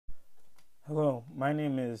Hello, my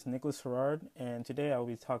name is Nicholas Herrard, and today I will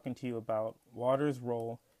be talking to you about water's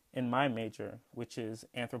role in my major, which is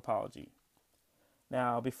anthropology.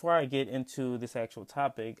 Now, before I get into this actual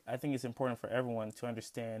topic, I think it's important for everyone to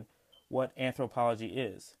understand what anthropology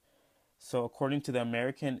is. So, according to the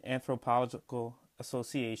American Anthropological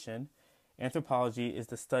Association, anthropology is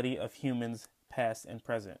the study of humans, past and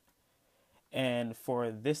present. And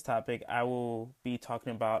for this topic, I will be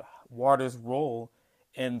talking about water's role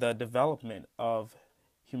in the development of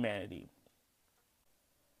humanity.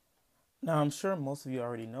 Now, I'm sure most of you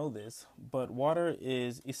already know this, but water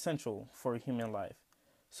is essential for human life.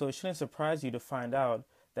 So it shouldn't surprise you to find out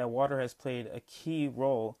that water has played a key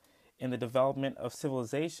role in the development of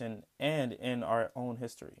civilization and in our own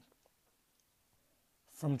history.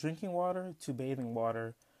 From drinking water to bathing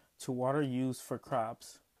water to water used for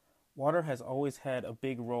crops, water has always had a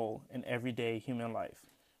big role in everyday human life.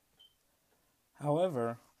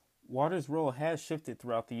 However, water's role has shifted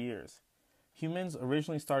throughout the years. Humans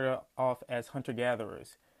originally started off as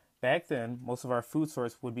hunter-gatherers. Back then, most of our food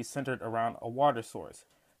source would be centered around a water source,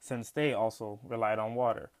 since they also relied on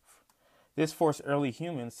water. This forced early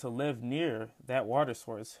humans to live near that water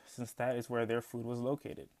source, since that is where their food was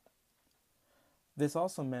located. This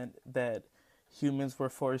also meant that humans were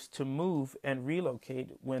forced to move and relocate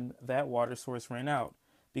when that water source ran out,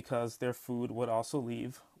 because their food would also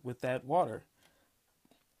leave with that water.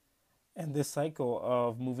 And this cycle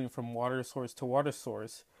of moving from water source to water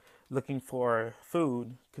source, looking for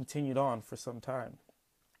food, continued on for some time.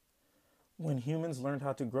 When humans learned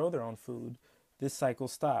how to grow their own food, this cycle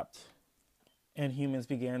stopped, and humans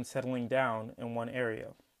began settling down in one area.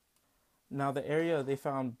 Now, the area they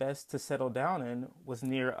found best to settle down in was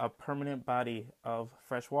near a permanent body of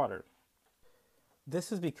fresh water.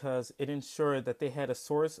 This is because it ensured that they had a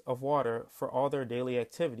source of water for all their daily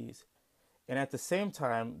activities, and at the same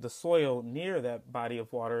time, the soil near that body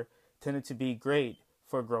of water tended to be great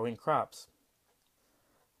for growing crops.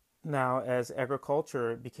 Now, as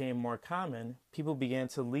agriculture became more common, people began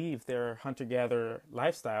to leave their hunter-gatherer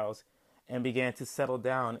lifestyles and began to settle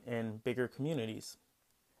down in bigger communities.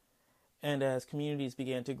 And as communities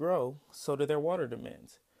began to grow, so did their water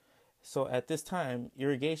demands. So at this time,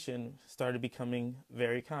 irrigation started becoming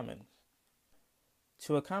very common.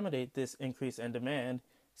 To accommodate this increase in demand,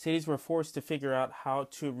 cities were forced to figure out how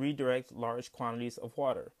to redirect large quantities of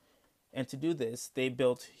water. And to do this, they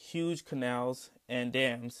built huge canals and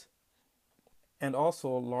dams, and also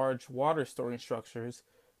large water storing structures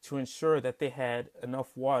to ensure that they had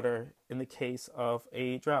enough water in the case of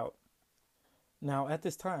a drought. Now, at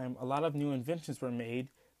this time, a lot of new inventions were made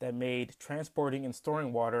that made transporting and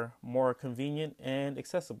storing water more convenient and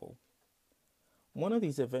accessible. One of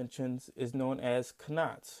these inventions is known as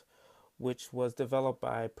qanats, which was developed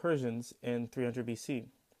by Persians in 300 BC.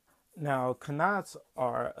 Now, qanats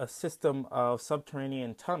are a system of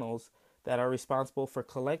subterranean tunnels that are responsible for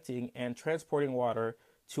collecting and transporting water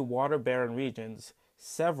to water-barren regions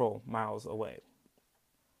several miles away.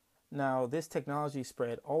 Now, this technology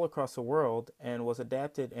spread all across the world and was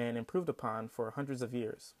adapted and improved upon for hundreds of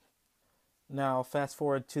years. Now, fast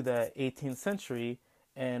forward to the 18th century,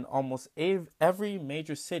 and almost every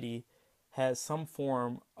major city has some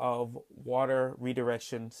form of water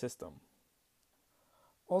redirection system.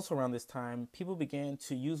 Also around this time, people began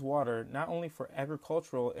to use water not only for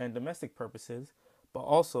agricultural and domestic purposes, but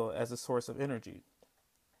also as a source of energy.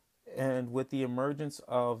 And with the emergence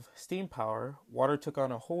of steam power, water took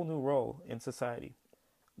on a whole new role in society.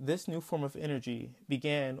 This new form of energy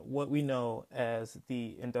began what we know as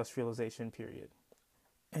the industrialization period.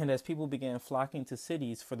 And as people began flocking to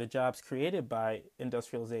cities for the jobs created by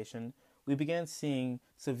industrialization, we began seeing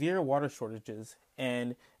severe water shortages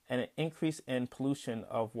and an increase in pollution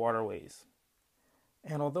of waterways.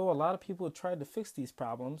 And although a lot of people tried to fix these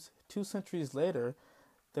problems, 2 centuries later,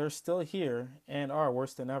 they're still here and are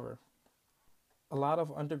worse than ever. A lot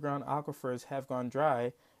of underground aquifers have gone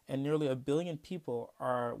dry, and nearly 1 billion people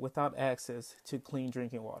are without access to clean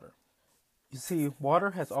drinking water. You see,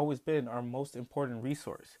 water has always been our most important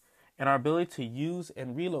resource, and our ability to use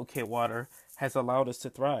and relocate water has allowed us to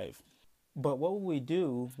thrive. But what will we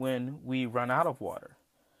do when we run out of water?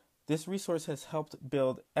 This resource has helped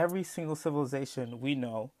build every single civilization we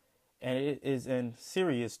know, and it is in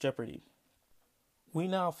serious jeopardy. We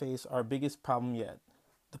now face our biggest problem yet,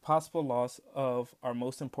 the possible loss of our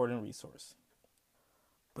most important resource.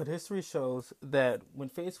 But history shows that when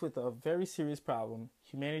faced with a very serious problem,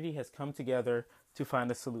 humanity has come together to find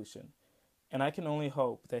a solution. And I can only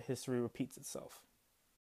hope that history repeats itself.